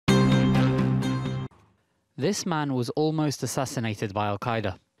This man was almost assassinated by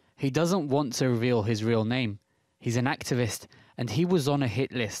Al-Qaeda. He doesn't want to reveal his real name. He's an activist and he was on a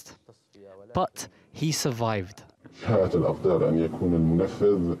hit list. But he survived.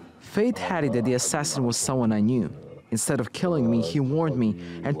 Fate had it that the assassin was someone I knew. Instead of killing me, he warned me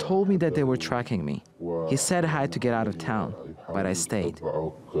and told me that they were tracking me. He said I had to get out of town, but I stayed.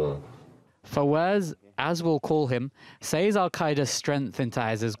 Fawaz, as we'll call him, says Al-Qaeda's strength in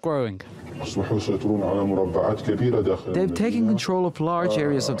Taiz is growing. They've taken control of large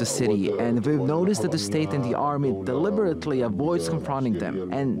areas of the city, and we've noticed that the state and the army deliberately avoids confronting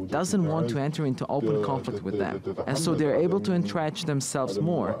them and doesn't want to enter into open conflict with them. And so they're able to entrench themselves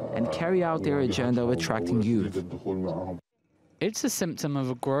more and carry out their agenda of attracting youth. It's a symptom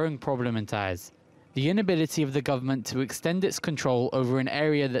of a growing problem in Taiz. The inability of the government to extend its control over an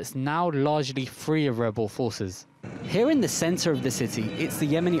area that's now largely free of rebel forces. Here in the center of the city, it's the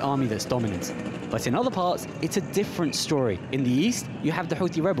Yemeni army that's dominant. But in other parts, it's a different story. In the east, you have the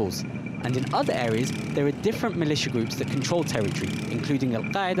Houthi rebels. And in other areas, there are different militia groups that control territory, including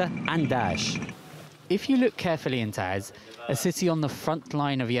Al-Qaeda and Daesh. If you look carefully in Taiz, a city on the front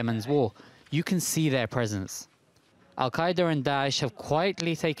line of Yemen's war, you can see their presence. Al-Qaeda and Daesh have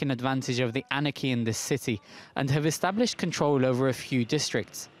quietly taken advantage of the anarchy in this city and have established control over a few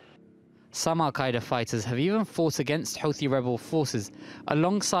districts. Some Al-Qaeda fighters have even fought against Houthi rebel forces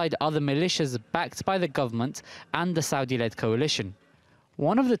alongside other militias backed by the government and the Saudi-led coalition.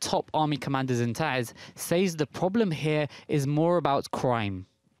 One of the top army commanders in Taiz says the problem here is more about crime.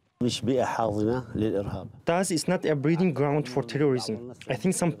 Taiz is not a breeding ground for terrorism. I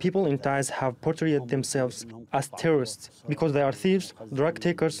think some people in Taiz have portrayed themselves as terrorists because they are thieves, drug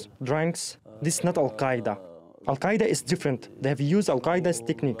takers, drunks. This is not Al-Qaeda. Al-Qaeda is different. They have used Al-Qaeda's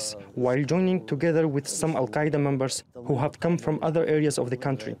techniques while joining together with some Al-Qaeda members who have come from other areas of the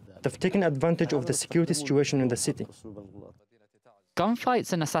country. They've taken advantage of the security situation in the city.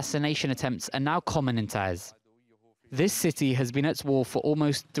 Gunfights and assassination attempts are now common in Taiz. This city has been at war for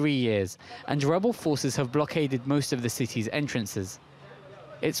almost 3 years, and rebel forces have blockaded most of the city's entrances.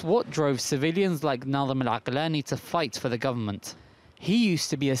 It's what drove civilians like Nadhim al-Aqlani to fight for the government. He used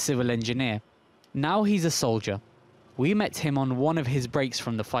to be a civil engineer. Now he's a soldier. We met him on one of his breaks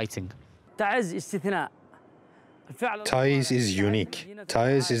from the fighting. Taiz is unique.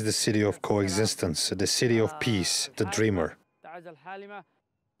 Taiz is the city of coexistence, the city of peace, the dreamer.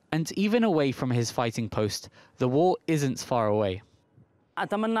 And even away from his fighting post, the war isn't far away.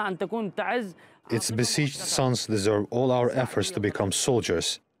 Its besieged sons deserve all our efforts to become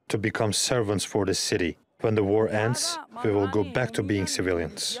soldiers, to become servants for the city. When the war ends, we will go back to being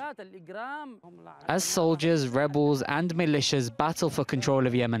civilians. As soldiers, rebels, and militias battle for control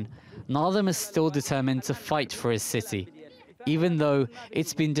of Yemen, Nadhim is still determined to fight for his city, even though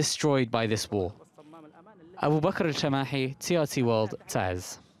it's been destroyed by this war. Abu Bakr al-Shamahi, TRT World,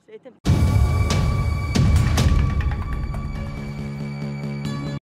 Taiz.